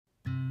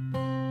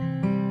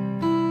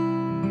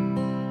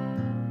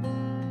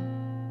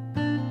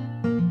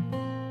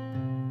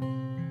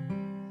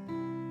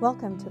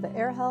Welcome to the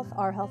Air Health,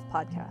 Our Health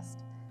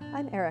podcast.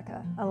 I'm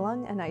Erica, a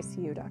lung and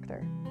ICU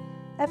doctor.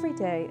 Every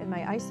day in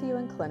my ICU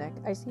and clinic,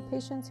 I see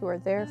patients who are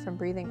there from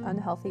breathing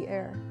unhealthy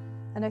air,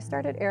 and I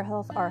started Air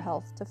Health, Our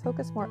Health to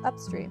focus more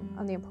upstream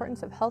on the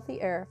importance of healthy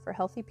air for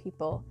healthy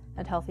people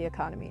and healthy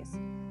economies.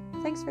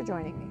 Thanks for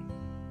joining me.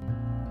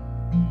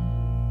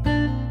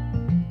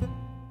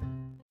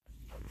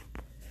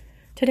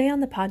 Today on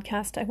the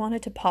podcast, I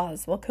wanted to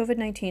pause while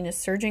COVID-19 is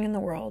surging in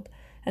the world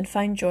and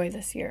find joy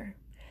this year.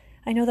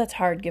 I know that's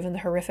hard given the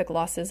horrific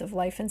losses of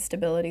life and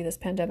stability this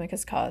pandemic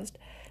has caused,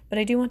 but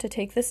I do want to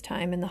take this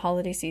time in the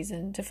holiday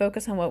season to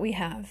focus on what we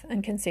have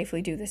and can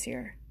safely do this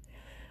year.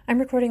 I'm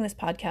recording this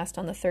podcast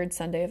on the third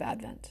Sunday of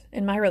Advent.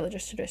 In my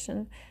religious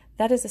tradition,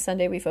 that is the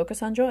Sunday we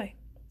focus on joy.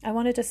 I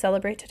wanted to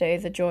celebrate today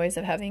the joys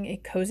of having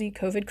a cozy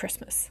COVID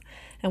Christmas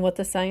and what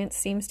the science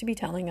seems to be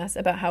telling us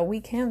about how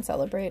we can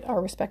celebrate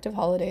our respective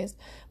holidays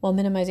while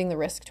minimizing the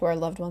risk to our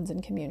loved ones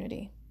and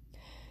community.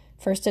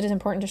 First, it is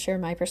important to share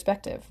my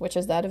perspective, which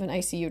is that of an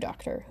ICU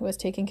doctor who has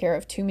taken care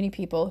of too many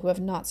people who have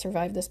not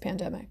survived this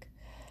pandemic.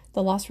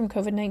 The loss from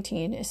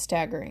COVID-19 is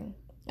staggering.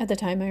 At the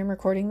time I am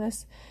recording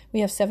this,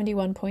 we have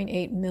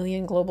 71.8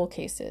 million global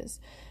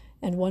cases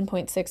and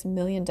 1.6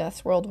 million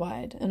deaths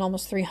worldwide, and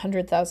almost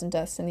 300,000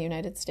 deaths in the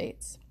United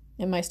States.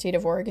 In my state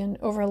of Oregon,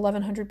 over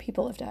 1,100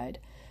 people have died,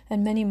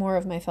 and many more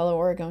of my fellow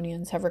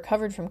Oregonians have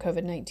recovered from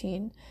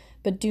COVID-19,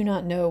 but do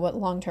not know what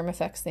long-term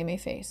effects they may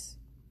face.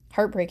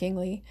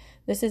 Heartbreakingly,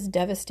 this is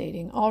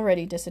devastating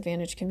already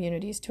disadvantaged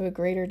communities to a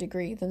greater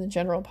degree than the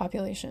general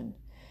population.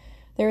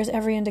 There is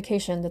every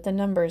indication that the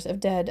numbers of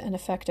dead and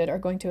affected are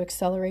going to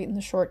accelerate in the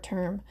short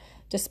term,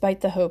 despite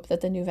the hope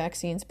that the new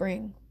vaccines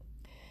bring.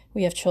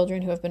 We have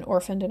children who have been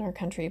orphaned in our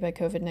country by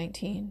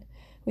COVID-19.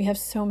 We have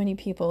so many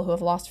people who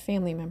have lost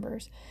family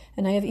members,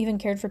 and I have even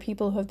cared for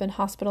people who have been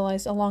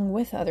hospitalized along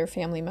with other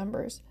family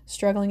members,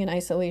 struggling in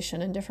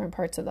isolation in different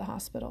parts of the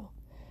hospital.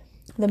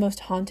 The most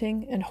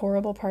haunting and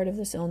horrible part of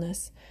this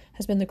illness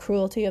has been the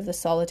cruelty of the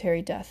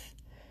solitary death.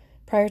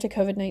 Prior to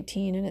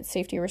COVID-19 and its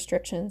safety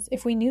restrictions,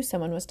 if we knew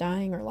someone was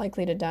dying or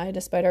likely to die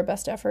despite our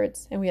best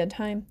efforts, and we had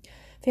time,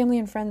 family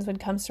and friends would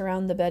come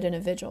surround the bed in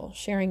a vigil,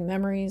 sharing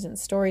memories and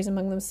stories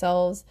among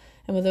themselves,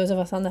 and with those of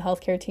us on the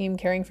healthcare team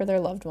caring for their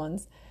loved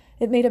ones.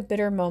 It made a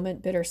bitter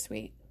moment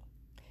bittersweet.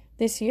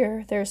 This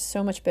year, there is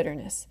so much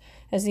bitterness,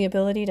 as the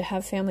ability to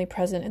have family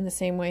present in the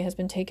same way has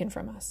been taken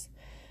from us.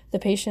 The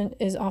patient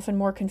is often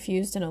more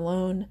confused and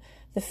alone.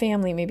 The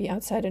family may be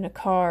outside in a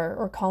car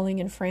or calling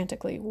in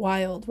frantically,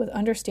 wild with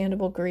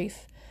understandable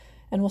grief,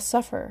 and will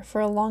suffer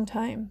for a long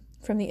time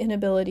from the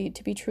inability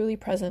to be truly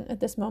present at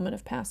this moment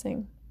of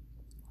passing.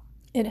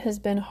 It has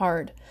been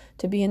hard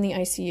to be in the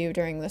ICU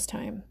during this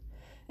time.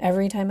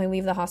 Every time I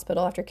leave the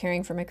hospital after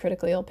caring for my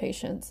critically ill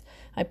patients,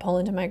 I pull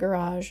into my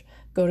garage,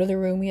 go to the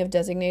room we have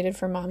designated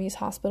for mommy's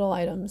hospital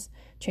items,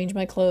 change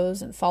my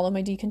clothes and follow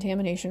my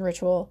decontamination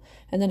ritual,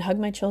 and then hug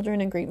my children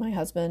and greet my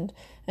husband,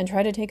 and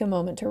try to take a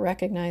moment to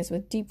recognize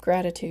with deep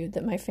gratitude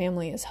that my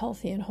family is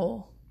healthy and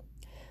whole.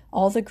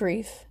 All the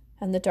grief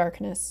and the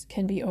darkness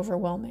can be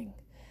overwhelming,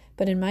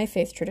 but in my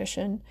faith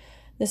tradition,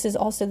 this is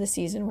also the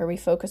season where we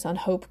focus on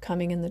hope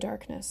coming in the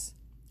darkness.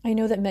 I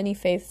know that many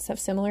faiths have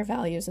similar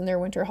values in their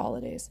winter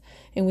holidays,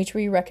 in which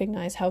we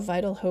recognize how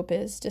vital hope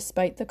is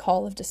despite the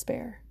call of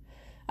despair.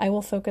 I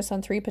will focus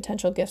on 3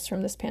 potential gifts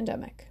from this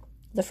pandemic.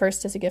 The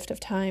first is a gift of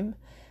time,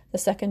 the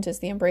second is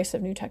the embrace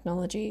of new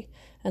technology,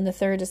 and the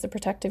third is the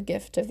protective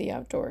gift of the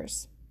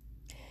outdoors.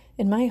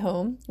 In my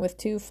home, with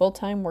 2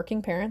 full-time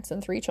working parents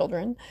and 3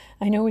 children,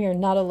 I know we are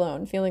not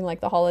alone, feeling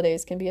like the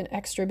holidays can be an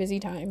extra busy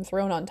time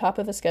thrown on top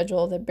of a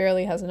schedule that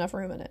barely has enough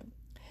room in it.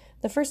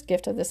 The first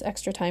gift of this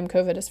extra time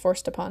COVID has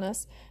forced upon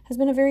us has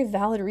been a very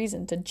valid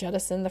reason to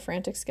jettison the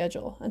frantic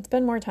schedule and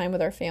spend more time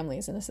with our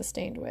families in a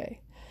sustained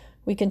way.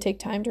 We can take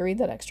time to read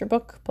that extra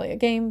book, play a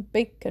game,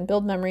 bake, and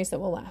build memories that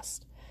will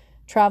last.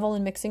 Travel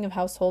and mixing of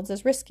households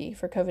is risky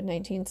for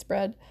COVID-19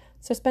 spread,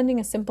 so spending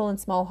a simple and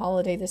small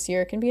holiday this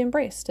year can be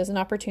embraced as an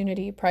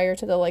opportunity prior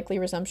to the likely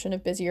resumption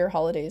of busier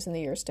holidays in the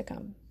years to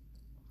come.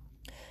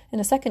 In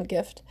a second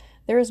gift,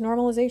 there is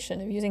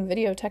normalization of using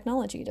video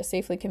technology to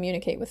safely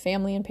communicate with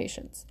family and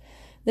patients.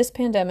 This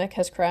pandemic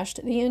has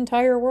crashed the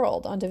entire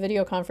world onto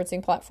video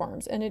conferencing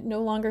platforms, and it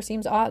no longer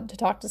seems odd to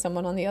talk to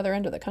someone on the other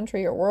end of the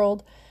country or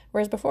world,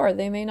 whereas before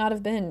they may not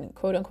have been,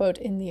 quote-unquote,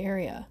 in the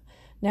area.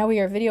 Now we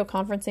are video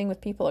conferencing with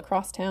people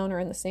across town or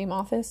in the same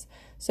office,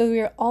 so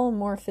we are all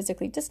more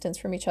physically distanced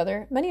from each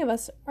other. Many of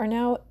us are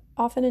now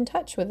often in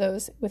touch with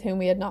those with whom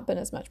we had not been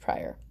as much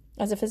prior.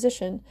 As a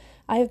physician,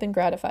 I have been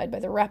gratified by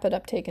the rapid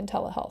uptake in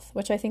telehealth,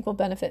 which I think will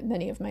benefit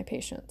many of my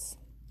patients.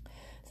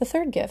 The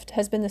third gift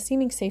has been the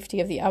seeming safety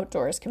of the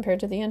outdoors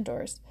compared to the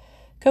indoors.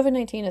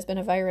 COVID-19 has been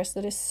a virus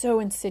that is so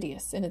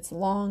insidious in its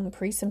long,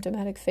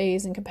 pre-symptomatic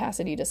phase and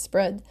capacity to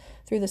spread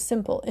through the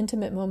simple,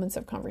 intimate moments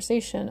of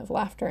conversation, of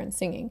laughter and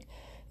singing.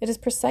 It is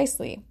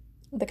precisely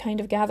the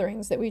kind of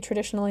gatherings that we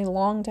traditionally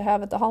long to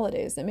have at the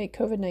holidays that make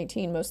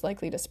COVID-19 most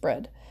likely to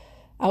spread.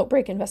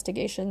 Outbreak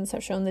investigations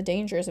have shown the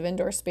dangers of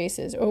indoor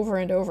spaces over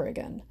and over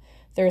again.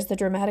 There is the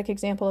dramatic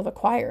example of a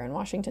choir in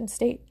Washington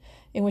state,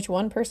 in which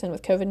one person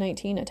with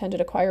COVID-19 attended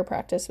a choir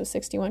practice with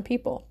 61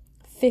 people.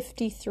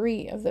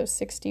 53 of those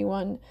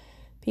 61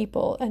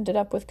 people ended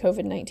up with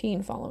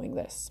COVID-19 following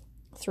this.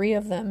 3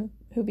 of them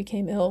who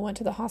became ill went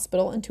to the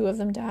hospital, and 2 of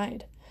them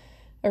died.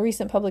 A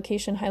recent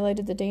publication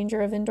highlighted the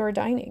danger of indoor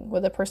dining,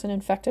 with a person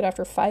infected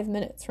after 5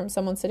 minutes from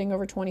someone sitting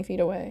over 20 feet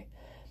away.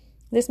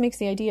 This makes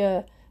the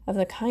idea of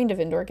the kind of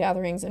indoor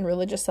gatherings and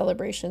religious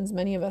celebrations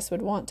many of us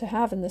would want to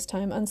have in this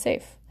time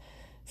unsafe.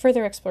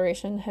 Further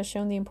exploration has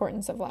shown the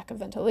importance of lack of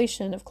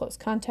ventilation, of close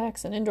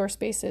contacts, and indoor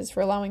spaces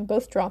for allowing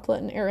both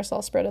droplet and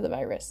aerosol spread of the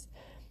virus.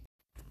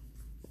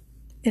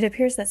 It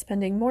appears that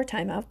spending more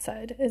time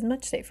outside is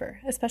much safer,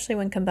 especially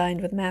when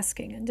combined with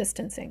masking and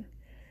distancing.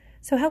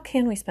 So how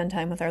can we spend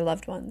time with our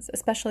loved ones,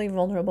 especially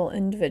vulnerable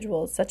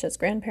individuals such as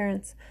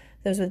grandparents,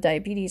 those with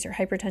diabetes or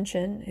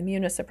hypertension,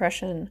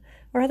 immunosuppression,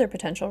 or other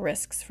potential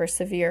risks for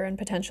severe and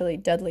potentially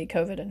deadly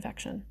COVID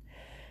infection?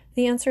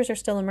 The answers are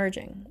still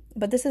emerging,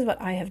 but this is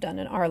what I have done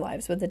in our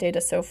lives with the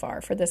data so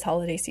far for this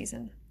holiday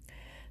season.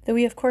 Though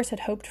we of course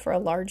had hoped for a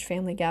large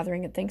family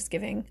gathering at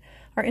Thanksgiving,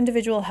 our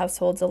individual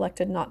households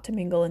elected not to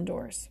mingle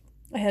indoors.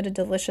 I had a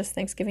delicious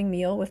Thanksgiving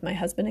meal with my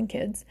husband and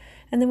kids,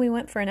 and then we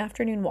went for an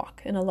afternoon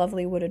walk in a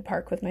lovely wooded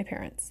park with my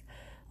parents.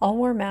 All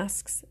wore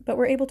masks, but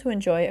were able to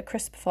enjoy a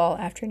crisp fall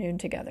afternoon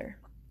together.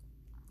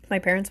 My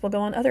parents will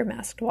go on other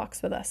masked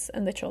walks with us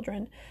and the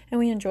children, and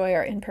we enjoy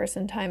our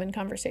in-person time and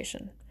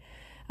conversation.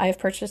 I have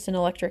purchased an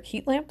electric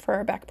heat lamp for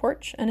our back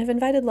porch and have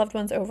invited loved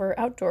ones over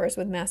outdoors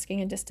with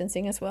masking and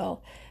distancing as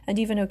well, and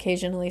even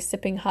occasionally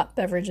sipping hot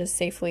beverages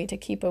safely to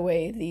keep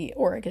away the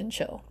Oregon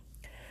chill.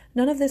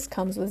 None of this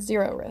comes with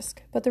zero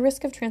risk, but the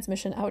risk of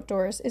transmission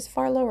outdoors is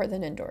far lower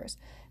than indoors,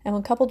 and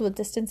when coupled with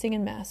distancing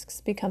and masks,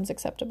 becomes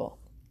acceptable.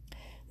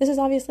 This is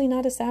obviously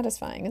not as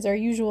satisfying as our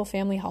usual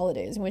family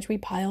holidays, in which we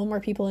pile more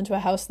people into a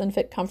house than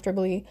fit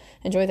comfortably,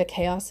 enjoy the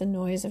chaos and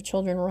noise of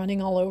children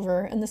running all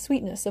over, and the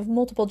sweetness of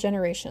multiple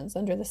generations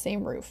under the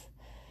same roof.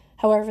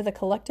 However, the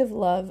collective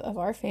love of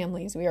our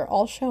families we are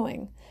all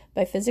showing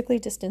by physically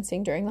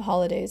distancing during the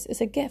holidays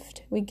is a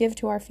gift we give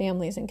to our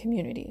families and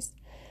communities.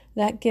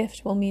 That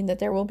gift will mean that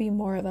there will be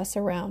more of us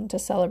around to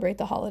celebrate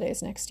the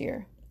holidays next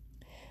year.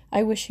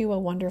 I wish you a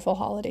wonderful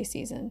holiday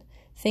season.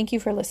 Thank you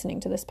for listening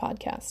to this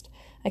podcast.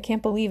 I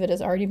can't believe it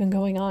has already been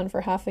going on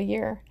for half a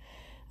year.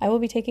 I will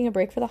be taking a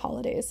break for the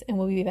holidays and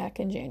will be back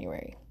in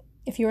January.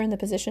 If you are in the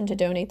position to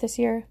donate this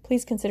year,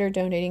 please consider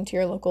donating to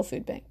your local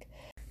food bank.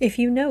 If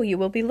you know you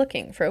will be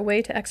looking for a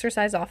way to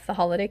exercise off the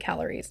holiday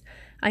calories,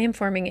 I am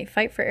forming a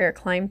Fight for Air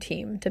Climb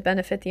team to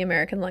benefit the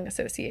American Lung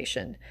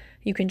Association.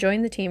 You can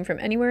join the team from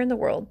anywhere in the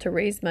world to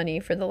raise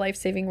money for the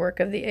life-saving work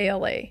of the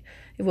ALA.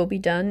 It will be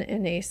done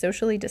in a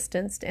socially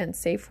distanced and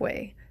safe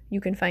way. You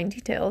can find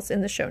details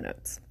in the show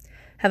notes.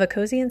 Have a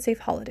cozy and safe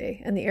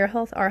holiday, and the Air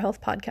Health, Our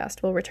Health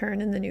podcast will return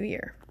in the new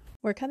year.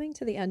 We're coming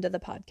to the end of the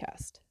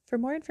podcast. For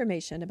more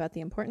information about the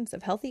importance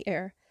of healthy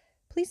air,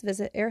 please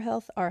visit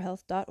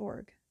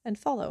airhealthourhealth.org and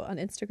follow on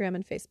Instagram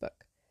and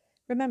Facebook.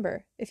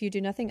 Remember, if you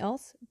do nothing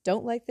else,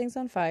 don't light things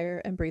on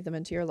fire and breathe them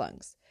into your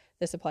lungs.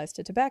 This applies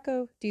to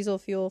tobacco, diesel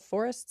fuel,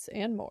 forests,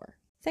 and more.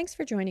 Thanks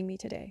for joining me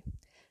today.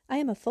 I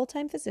am a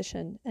full-time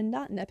physician and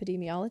not an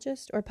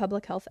epidemiologist or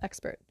public health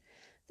expert.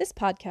 This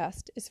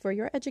podcast is for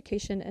your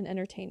education and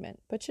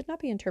entertainment, but should not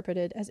be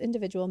interpreted as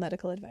individual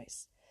medical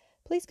advice.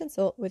 Please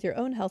consult with your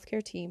own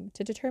healthcare team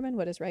to determine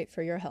what is right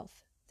for your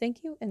health.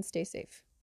 Thank you and stay safe.